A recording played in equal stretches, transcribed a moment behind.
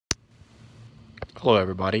Hello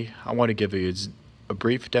everybody, I want to give you a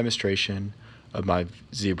brief demonstration of my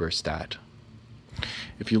zebrastat.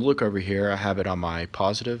 If you look over here, I have it on my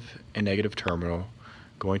positive and negative terminal.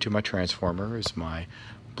 Going to my transformer is my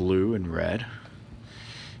blue and red,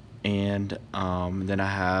 and then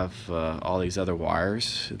I have all these other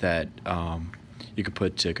wires that you can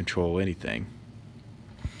put to control anything.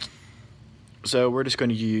 So we're just going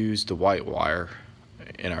to use the white wire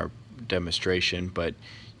in our demonstration, but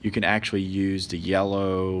you can actually use the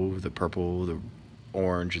yellow, the purple, the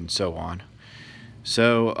orange, and so on.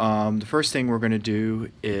 So the first thing we're going to do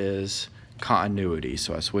is continuity.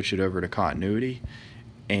 So I switch it over to continuity,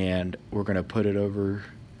 and we're going to put it over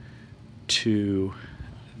to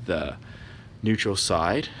the neutral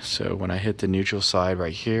side. So when I hit the neutral side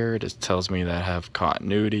right here, it just tells me that I have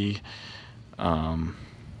continuity. We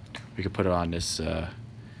can put it on this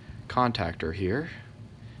contactor here.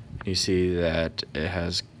 You see that it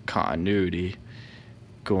has continuity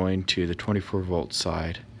going to the 24-volt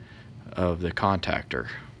side of the contactor.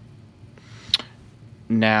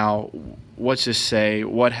 Now, let's just say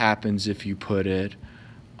what happens if you put it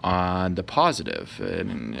on the positive?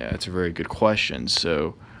 And that's a very good question.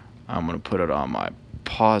 So I'm going to put it on my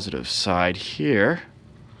positive side here,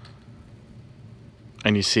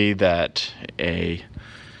 and you see that a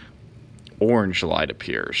orange light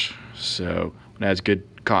appears. So when it has good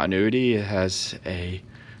continuity, it has a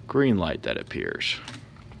green light that appears.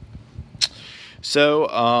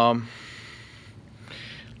 So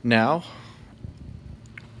now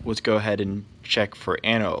let's go ahead and check for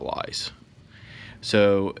analyze.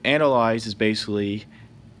 So analyze is basically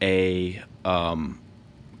a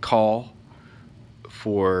call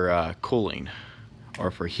for cooling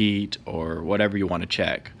or for heat or whatever you want to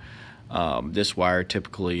check. This wire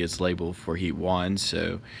typically is labeled for heat 1,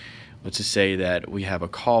 so let's just say that we have a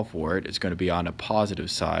call for it. It's going to be on the positive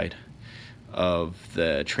side of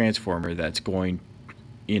the transformer that's going,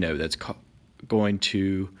 going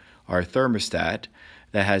to our thermostat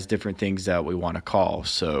that has different things that we want to call.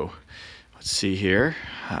 So let's see here.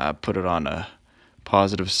 Put it on a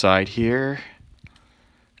positive side here,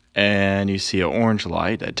 and you see an orange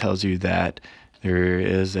light that tells you that there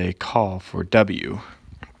is a call for W.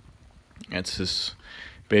 It's just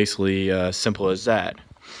basically simple as that.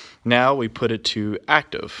 Now we put it to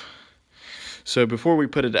active. So before we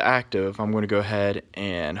put it to active, I'm going to go ahead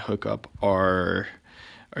and hook up our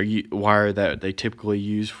wire that they typically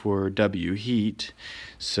use for W heat.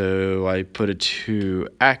 So I put it to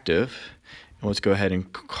active, and let's go ahead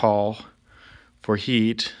and call for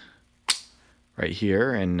heat right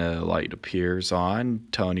here, and the light appears on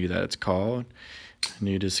telling you that it's called, and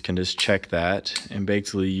you can just check that. And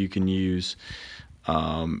basically you can use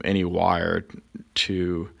any wire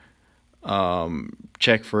to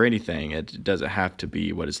check for anything. It doesn't have to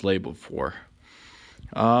be what it's labeled for.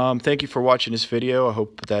 Thank you for watching this video. I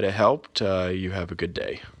hope that it helped. You have a good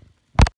day.